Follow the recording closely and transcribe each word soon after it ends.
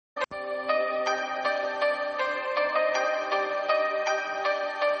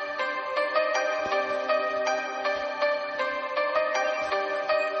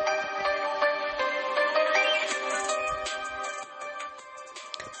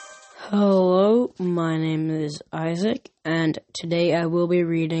Hello, my name is Isaac, and today I will be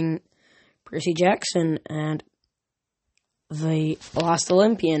reading Percy Jackson and the Lost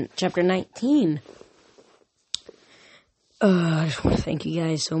Olympian, Chapter 19. I just want to thank you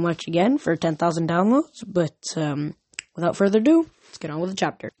guys so much again for 10,000 downloads, but without further ado, let's get on with the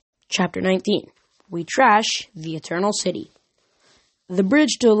chapter. Chapter 19. We trash the Eternal City. The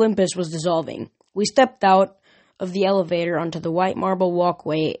bridge to Olympus was dissolving. We stepped out of the elevator onto the white marble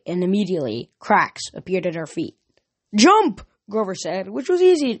walkway, and immediately cracks appeared at our feet. "Jump!" Grover said, which was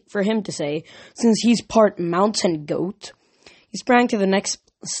easy for him to say, since he's part mountain goat. He sprang to the next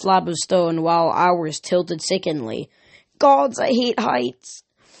slab of stone while ours tilted sickeningly. "Gods, I hate heights!"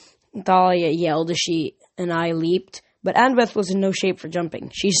 Thalia yelled as she and I leaped, but Annabeth was in no shape for jumping.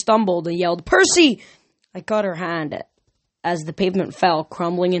 She stumbled and yelled, "Percy!" I caught her hand as the pavement fell,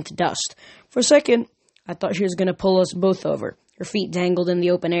 crumbling into dust. For a second, I thought she was going to pull us both over. Her feet dangled in the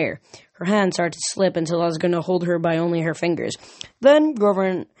open air. Her hand started to slip until I was going to hold her by only her fingers. Then Grover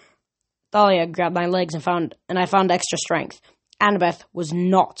and Thalia grabbed my legs and I found extra strength. Annabeth was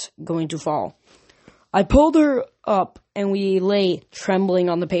not going to fall. I pulled her up and we lay trembling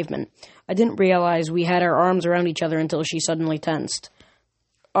on the pavement. I didn't realize we had our arms around each other until she suddenly tensed.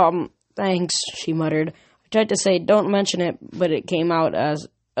 Thanks, she muttered. I tried to say, "Don't mention it," but it came out as,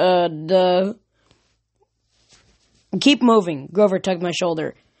 duh. "Keep moving," Grover tugged my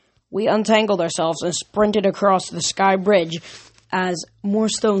shoulder. We untangled ourselves and sprinted across the sky bridge as more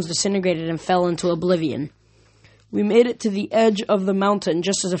stones disintegrated and fell into oblivion. We made it to the edge of the mountain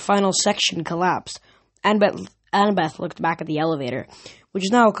just as a final section collapsed. Annabeth looked back at the elevator, which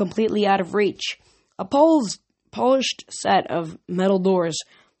is now completely out of reach. A polished set of metal doors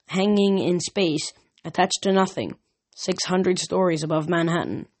hanging in space, attached to nothing, 600 stories above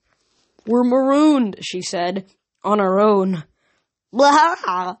Manhattan. "We're marooned," she said. "On our own."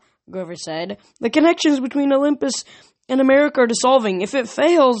 "Blah!" Grover said. "The connections between Olympus and America are dissolving. If it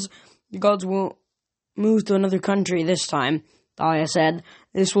fails, the gods won't move to another country this time," Thalia said.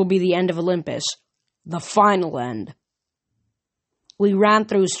 "This will be the end of Olympus. The final end." We ran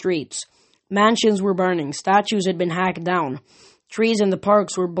through streets. Mansions were burning. Statues had been hacked down. Trees in the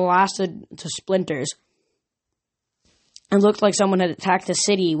parks were blasted to splinters. It looked like someone had attacked the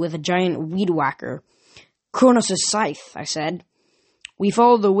city with a giant weed whacker. "Kronos' scythe," I said. We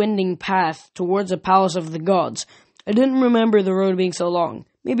followed the winding path towards the palace of the gods. I didn't remember the road being so long.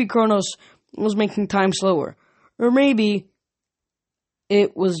 Maybe Kronos was making time slower. Or maybe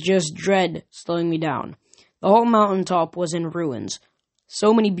it was just dread slowing me down. The whole mountaintop was in ruins.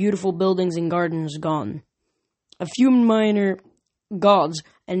 So many beautiful buildings and gardens gone. A few minor gods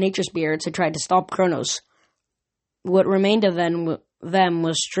and nature spirits had tried to stop Kronos. What remained of them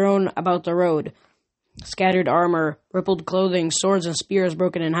was strewn about the road. Scattered armor, rippled clothing, swords and spears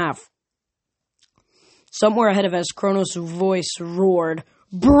broken in half. Somewhere ahead of us, Kronos' voice roared,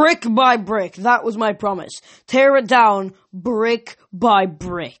 "Brick by brick, that was my promise. Tear it down, brick by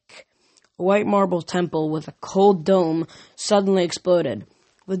brick." A white marble temple with a cold dome suddenly exploded.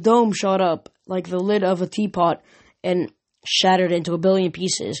 The dome shot up like the lid of a teapot and shattered into a billion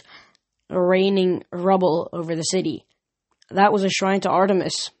pieces, raining rubble over the city. "That was a shrine to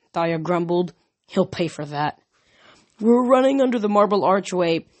Artemis," Thalia grumbled. "He'll pay for that." We were running under the marble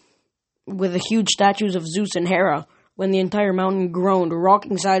archway with the huge statues of Zeus and Hera when the entire mountain groaned,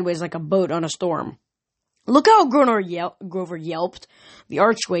 rocking sideways like a boat on a storm. "Look out!" Grover yelped. The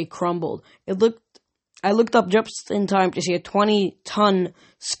archway crumbled. I looked up just in time to see a 20-ton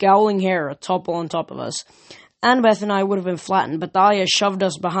scowling Hera topple on top of us. Annabeth and I would have been flattened, but Thalia shoved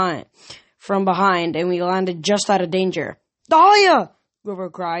us from behind, and we landed just out of danger. "Thalia!" Grover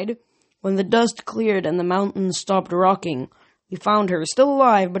cried. When the dust cleared and the mountain stopped rocking, we found her, still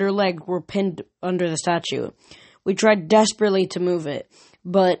alive, but her legs were pinned under the statue. We tried desperately to move it,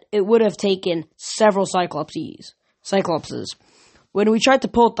 but it would have taken several cyclopses. When we tried to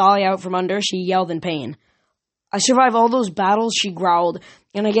pull Thalia out from under, she yelled in pain. "I survive all those battles," she growled,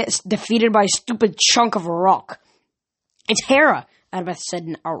 "and I get defeated by a stupid chunk of rock." "It's Hera," Annabeth said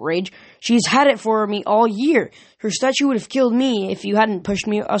in outrage. "She's had it for me all year. Her statue would have killed me if you hadn't pushed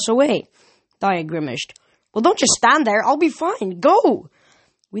us away." Thalia grimaced. "Well, don't just stand there. I'll be fine. Go!"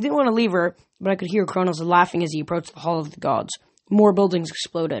 We didn't want to leave her, but I could hear Kronos laughing as he approached the Hall of the Gods. More buildings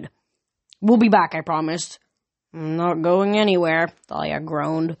exploded. "We'll be back," I promised. "I'm not going anywhere," Thalia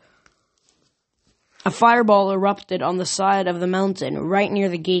groaned. A fireball erupted on the side of the mountain, right near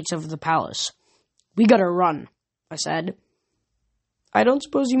the gates of the palace. "We gotta run," I said. "I don't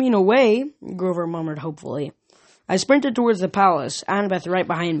suppose you mean away," Grover murmured hopefully. I sprinted towards the palace, Annabeth right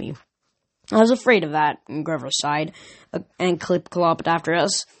behind me. "I was afraid of that," Grover sighed, and clip-clopped after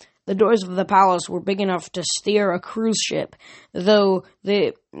us. The doors of the palace were big enough to steer a cruise ship, but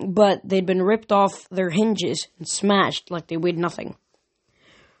they'd been ripped off their hinges and smashed like they weighed nothing.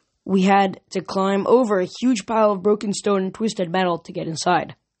 We had to climb over a huge pile of broken stone and twisted metal to get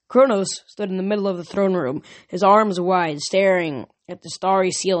inside. Kronos stood in the middle of the throne room, his arms wide, staring at the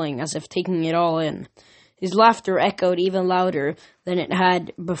starry ceiling as if taking it all in. His laughter echoed even louder than it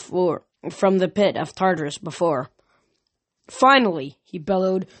had before from the pit of Tartarus before. "Finally," he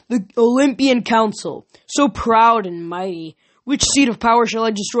bellowed, "the Olympian Council, so proud and mighty. Which seat of power shall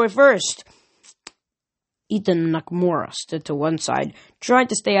I destroy first?" Ethan Nakamura stood to one side, trying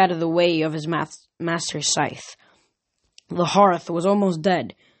to stay out of the way of his master's scythe. The hearth was almost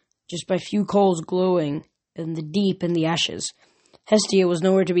dead, just by few coals glowing in the ashes. Hestia was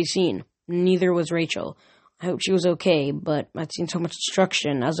nowhere to be seen, neither was Rachel. I hoped she was okay, but I'd seen so much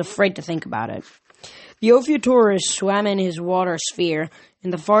destruction, I was afraid to think about it. The Ophiuchorus swam in his water sphere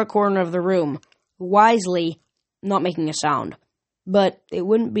in the far corner of the room, wisely not making a sound. But it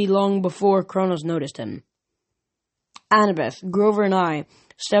wouldn't be long before Kronos noticed him. Annabeth, Grover, and I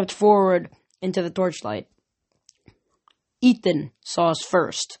stepped forward into the torchlight. Ethan saw us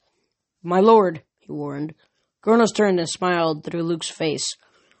first. "My lord," he warned. Kronos turned and smiled through Luke's face.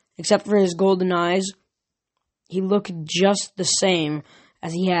 Except for his golden eyes, he looked just the same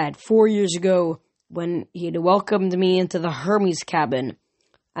as he had 4 years ago when he had welcomed me into the Hermes cabin.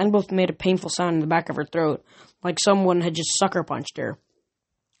 Annabeth made a painful sound in the back of her throat, like someone had just sucker punched her.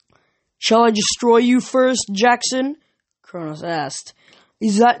 "Shall I destroy you first, Jackson?" Kronos asked.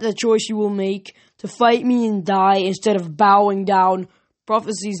 "Is that the choice you will make? To fight me and die instead of bowing down?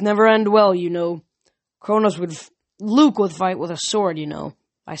 Prophecies never end well, you know." Luke would fight with a sword, you know,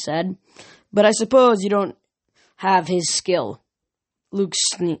 I said. "But I suppose you don't have his skill."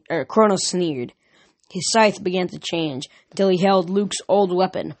 Kronos sneered. His scythe began to change until he held Luke's old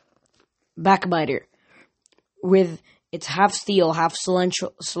weapon, Backbiter, with its half steel, half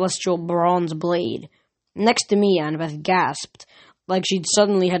celestial bronze blade. Next to me, Annabeth gasped, like she'd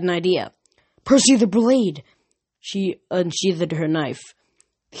suddenly had an idea. "Percy, the blade!" She unsheathed her knife.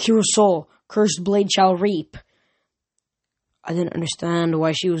 "Hero soul, cursed blade shall reap." I didn't understand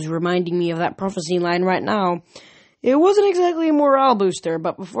why she was reminding me of that prophecy line right now. It wasn't exactly a morale booster,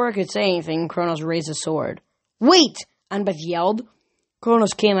 but before I could say anything, Kronos raised his sword. "Wait!" Annabeth yelled.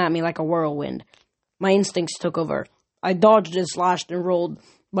 Kronos came at me like a whirlwind. My instincts took over. I dodged and slashed and rolled,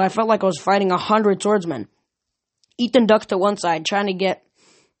 but I felt like I was fighting 100 swordsmen. Ethan ducked to one side, trying to get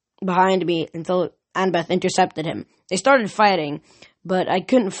behind me until Annabeth intercepted him. They started fighting, but I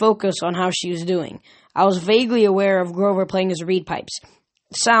couldn't focus on how she was doing. I was vaguely aware of Grover playing his reed pipes.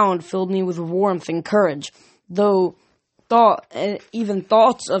 The sound filled me with warmth and courage, though even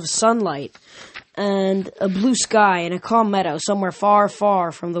thoughts of sunlight and a blue sky and a calm meadow somewhere far,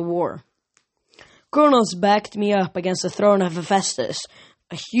 far from the war. Kronos backed me up against the throne of Hephaestus,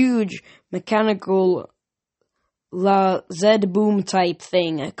 a huge mechanical Z-boom type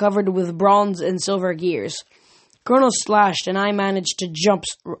thing covered with bronze and silver gears. Kronos slashed, and I managed to jump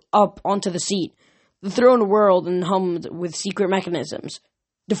up onto the seat. The throne whirled and hummed with secret mechanisms.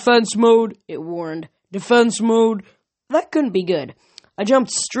 "Defense mode," it warned. "Defense mode." That couldn't be good. I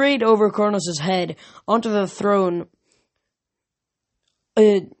jumped straight over Kronos' head onto the throne.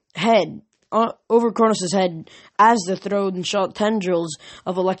 Over Kronos' head as the throne shot tendrils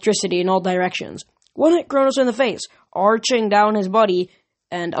of electricity in all directions. One hit Kronos in the face, arching down his body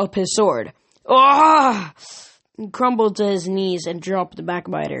and up his sword. "Ah!" He crumbled to his knees and dropped the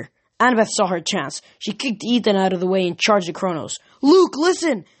backbiter. Annabeth saw her chance. She kicked Ethan out of the way and charged at Kronos. "Luke,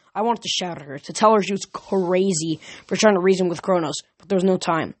 listen!" I wanted to shout at her, to tell her she was crazy for trying to reason with Kronos, but there was no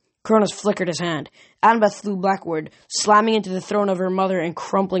time. Kronos flickered his hand. Annabeth flew backward, slamming into the throne of her mother and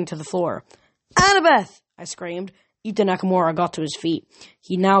crumpling to the floor. "Annabeth!" I screamed. Ethan Nakamura got to his feet.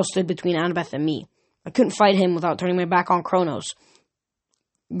 He now stood between Annabeth and me. I couldn't fight him without turning my back on Kronos.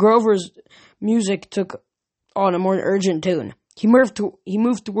 Grover's music took on a more urgent tune. He moved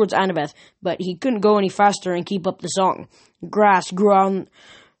towards Annabeth, but he couldn't go any faster and keep up the song. Grass grew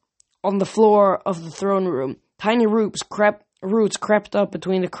on the floor of the throne room. Tiny roots crept up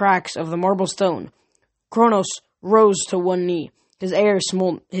between the cracks of the marble stone. Kronos rose to one knee. His hair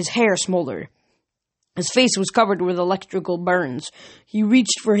smoldered. His face was covered with electrical burns. He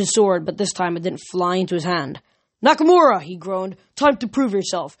reached for his sword, but this time it didn't fly into his hand. "Nakamura!" he groaned. "Time to prove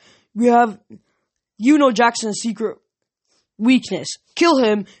yourself. You know Jackson's secret weakness. Kill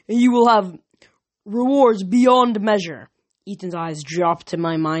him, and you will have rewards beyond measure." Ethan's eyes dropped to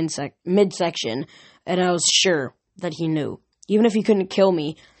my midsection, and I was sure that he knew. Even if he couldn't kill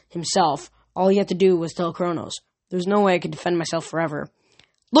me himself, all he had to do was tell Kronos. There was no way I could defend myself forever.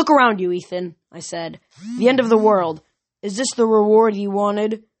 Look around you, Ethan, I said. The end of the world. Is this the reward you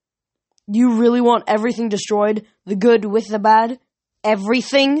wanted? Do you really want everything destroyed? The good with the bad?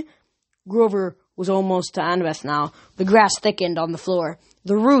 Everything? Grover was almost to Annabeth now. The grass thickened on the floor.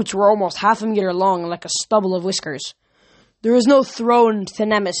 The roots were almost half a meter long, like a stubble of whiskers. There is no throne to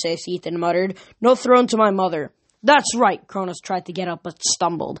Nemesis, Ethan muttered. No throne to my mother. That's right, Kronos tried to get up, but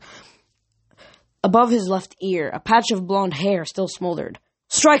stumbled. Above his left ear, a patch of blonde hair still smoldered.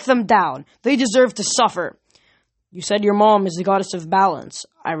 Strike them down. They deserve to suffer. You said your mom is the goddess of balance,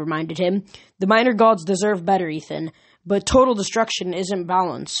 I reminded him. The minor gods deserve better, Ethan. But total destruction isn't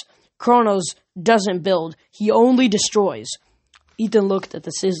balance. Kronos doesn't build. He only destroys. Ethan looked at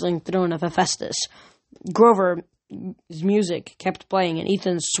the sizzling throne of Hephaestus. Grover's music kept playing, and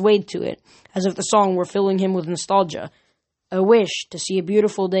Ethan swayed to it, as if the song were filling him with nostalgia. A wish to see a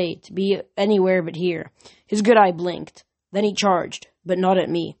beautiful day, to be anywhere but here. His good eye blinked. Then he charged, but not at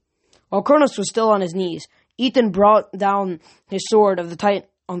me. While Kronos was still on his knees, Ethan brought down his sword on the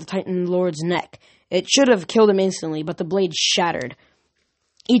Titan Lord's neck. It should have killed him instantly, but the blade shattered.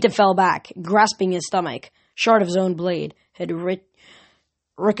 Ethan fell back, grasping his stomach. Shard of his own blade had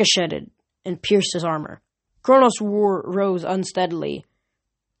ricocheted and pierced his armor. Kronos rose unsteadily,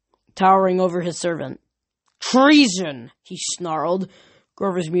 towering over his servant. Treason! He snarled.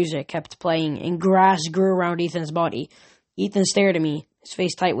 Grover's music kept playing, and grass grew around Ethan's body. Ethan stared at me, his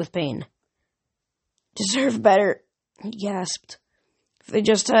face tight with pain. Deserve better, he gasped. If they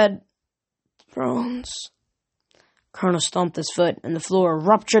just had thrones. Kronos stomped his foot, and the floor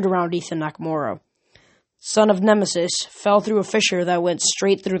ruptured around Ethan Nakamura. Son of Nemesis fell through a fissure that went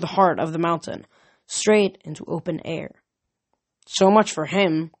straight through the heart of the mountain, straight into open air. So much for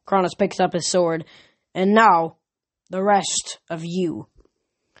him. Kronos picked up his sword, and now, the rest of you.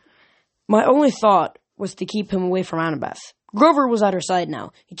 My only thought was to keep him away from Annabeth. Grover was at her side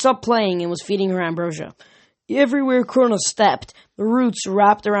now. He'd stopped playing and was feeding her ambrosia. Everywhere Kronos stepped, the roots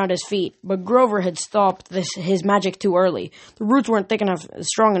wrapped around his feet, but Grover had stopped his magic too early. The roots weren't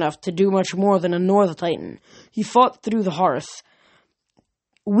strong enough to do much more than annoy the Titan. He fought through the hearth.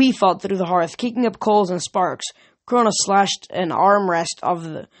 We fought through the hearth, kicking up coals and sparks. Kronos slashed an armrest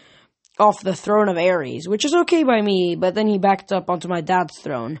off the throne of Ares, which is okay by me, but then he backed up onto my dad's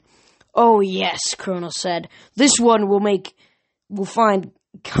throne. Oh yes, Kronos said. This one will find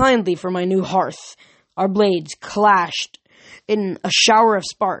kindly for my new hearth. Our blades clashed in a shower of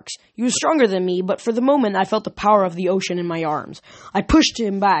sparks. He was stronger than me, but for the moment I felt the power of the ocean in my arms. I pushed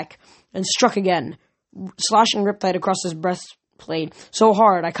him back and struck again, slashing Riptide across his breastplate so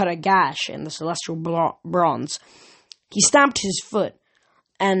hard I cut a gash in the celestial bronze. He stamped his foot,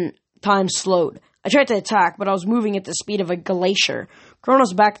 and time slowed. I tried to attack, but I was moving at the speed of a glacier.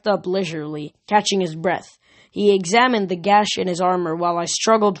 Kronos backed up leisurely, catching his breath. He examined the gash in his armor while I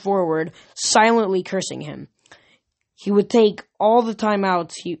struggled forward, silently cursing him. He could take all the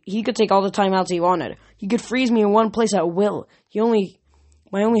timeouts he wanted. He could freeze me in one place at will.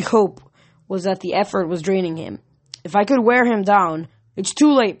 My only hope was that the effort was draining him. If I could wear him down, it's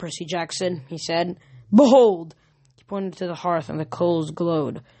too late, Percy Jackson, he said. Behold! He pointed to the hearth and the coals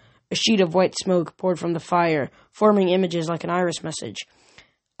glowed. A sheet of white smoke poured from the fire, forming images like an iris message.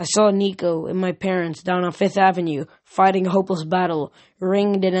 I saw Nico and my parents down on Fifth Avenue, fighting a hopeless battle,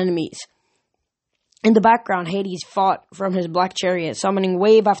 ringed in enemies. In the background, Hades fought from his black chariot, summoning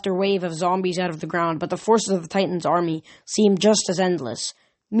wave after wave of zombies out of the ground, but the forces of the Titan's army seemed just as endless.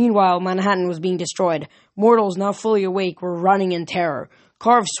 Meanwhile, Manhattan was being destroyed. Mortals, now fully awake, were running in terror.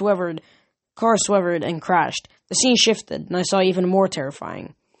 Cars swerved and crashed. The scene shifted, and I saw even more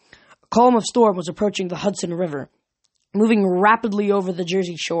terrifying. A column of storm was approaching the Hudson River, moving rapidly over the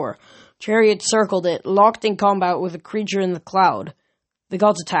Jersey shore. Chariots circled it, locked in combat with a creature in the cloud. The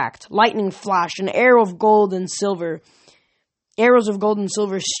gods attacked. Lightning flashed, an arrow of gold and silver. Arrows of gold and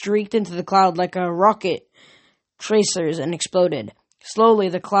silver streaked into the cloud like a rocket tracers and exploded. Slowly,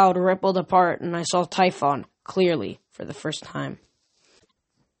 the cloud rippled apart, and I saw Typhon clearly for the first time.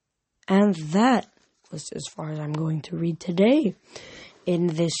 And that was as far as I'm going to read today in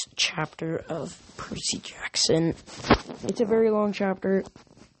this chapter of Percy Jackson. It's a very long chapter.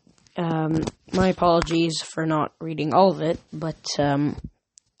 My apologies for not reading all of it, but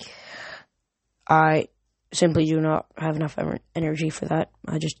I simply do not have enough energy for that.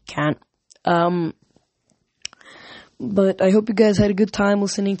 I just can't. But I hope you guys had a good time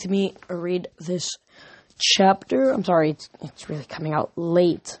listening to me read this chapter. I'm sorry, it's really coming out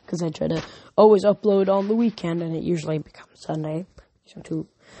late, because I try to always upload on the weekend, and it usually becomes Sunday.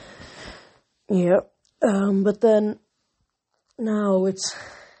 But then, now it's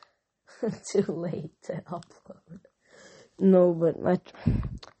too late to upload. No, but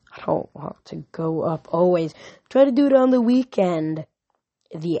don't want to go up always. Try to do it on the weekend.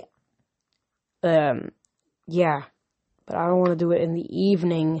 Yeah. But I don't want to do it in the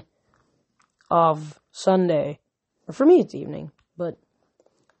evening of Sunday. Or for me, it's evening. But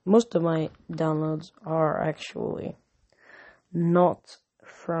most of my downloads are actually not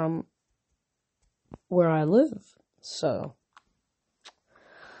from where I live. So,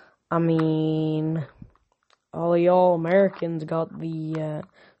 I mean, all of y'all Americans got the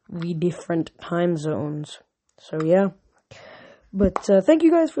different time zones. So, yeah. But thank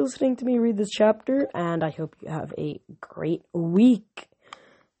you guys for listening to me read this chapter, and I hope you have a great week.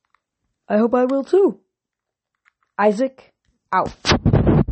 I hope I will too. Isaac, out.